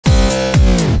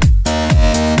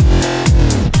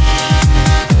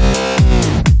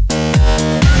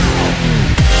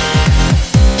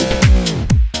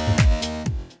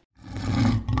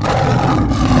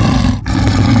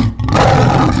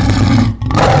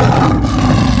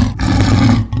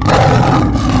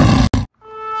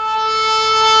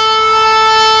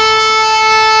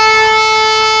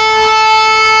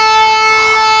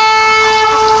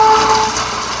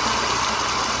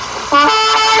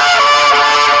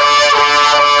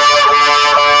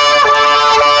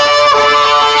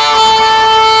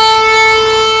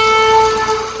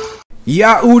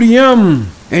Yahudim,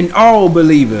 and all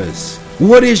believers.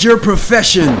 What is your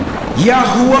profession?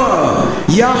 Yahuah,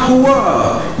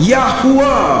 Yahuah,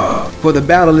 Yahuah. For the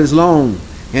battle is long,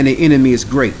 and the enemy is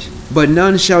great. But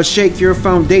none shall shake your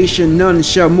foundation, none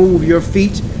shall move your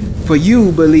feet. For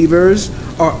you, believers,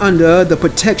 are under the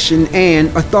protection and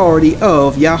authority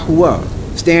of Yahuah.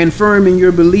 Stand firm in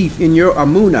your belief in your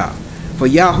amunah. For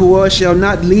Yahuah shall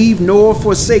not leave nor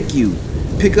forsake you.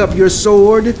 Pick up your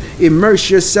sword,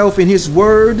 immerse yourself in his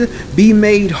word, be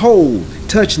made whole.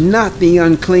 Touch not the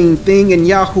unclean thing, and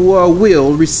Yahuah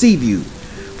will receive you.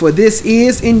 For this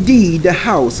is indeed the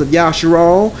house of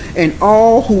Yahshua, and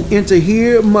all who enter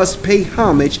here must pay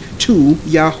homage to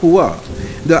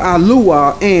Yahuah, the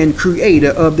Aluah and creator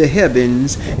of the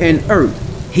heavens and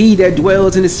earth. He that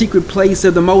dwells in the secret place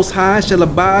of the Most High shall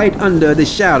abide under the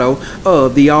shadow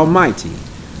of the Almighty.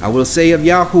 I will say of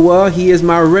Yahuah, he is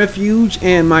my refuge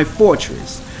and my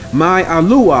fortress. My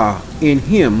Aluah, in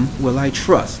him will I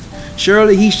trust.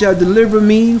 Surely he shall deliver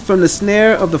me from the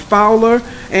snare of the fowler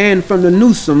and from the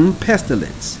noisome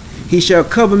pestilence. He shall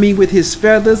cover me with his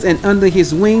feathers, and under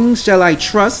his wings shall I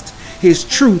trust. His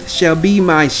truth shall be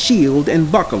my shield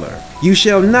and buckler. You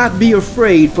shall not be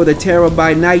afraid for the terror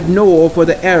by night, nor for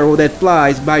the arrow that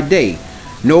flies by day,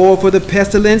 nor for the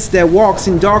pestilence that walks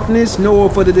in darkness, nor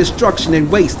for the destruction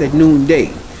and waste at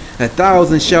noonday.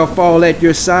 1,000 shall fall at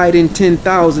your side, and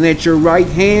 10,000 at your right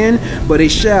hand, but it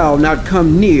shall not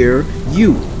come near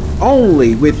you.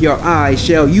 Only with your eyes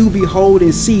shall you behold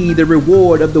and see the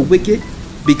reward of the wicked,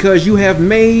 because you have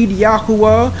made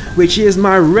Yahuah, which is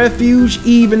my refuge,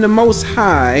 even the Most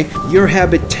High, your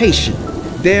habitation.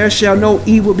 There shall no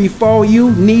evil befall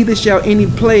you, neither shall any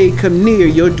plague come near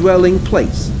your dwelling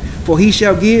place. For he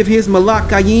shall give his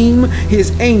malachayim,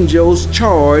 his angels,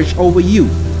 charge over you,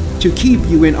 to keep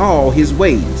you in all his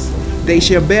ways. They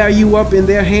shall bear you up in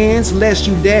their hands, lest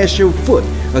you dash your foot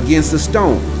against a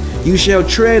stone. You shall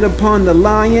tread upon the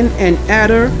lion and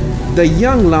adder, the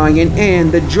young lion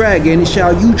and the dragon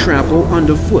shall you trample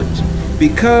underfoot.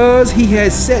 Because he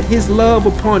has set his love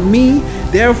upon me,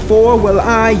 therefore will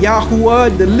I,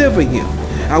 Yahuah, deliver him.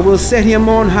 I will set him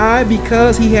on high,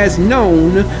 because he has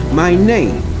known my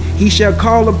name. He shall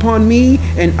call upon me,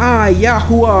 and I,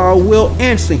 Yahuah, will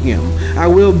answer him. I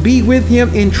will be with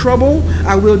him in trouble.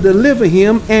 I will deliver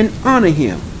him and honor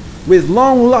him. With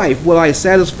long life will I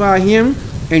satisfy him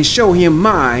and show him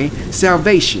my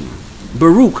salvation.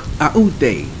 Baruch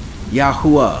A'udeh,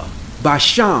 Yahuah,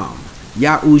 Basham,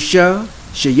 Yahusha,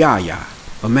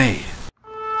 Shayaya. Amen.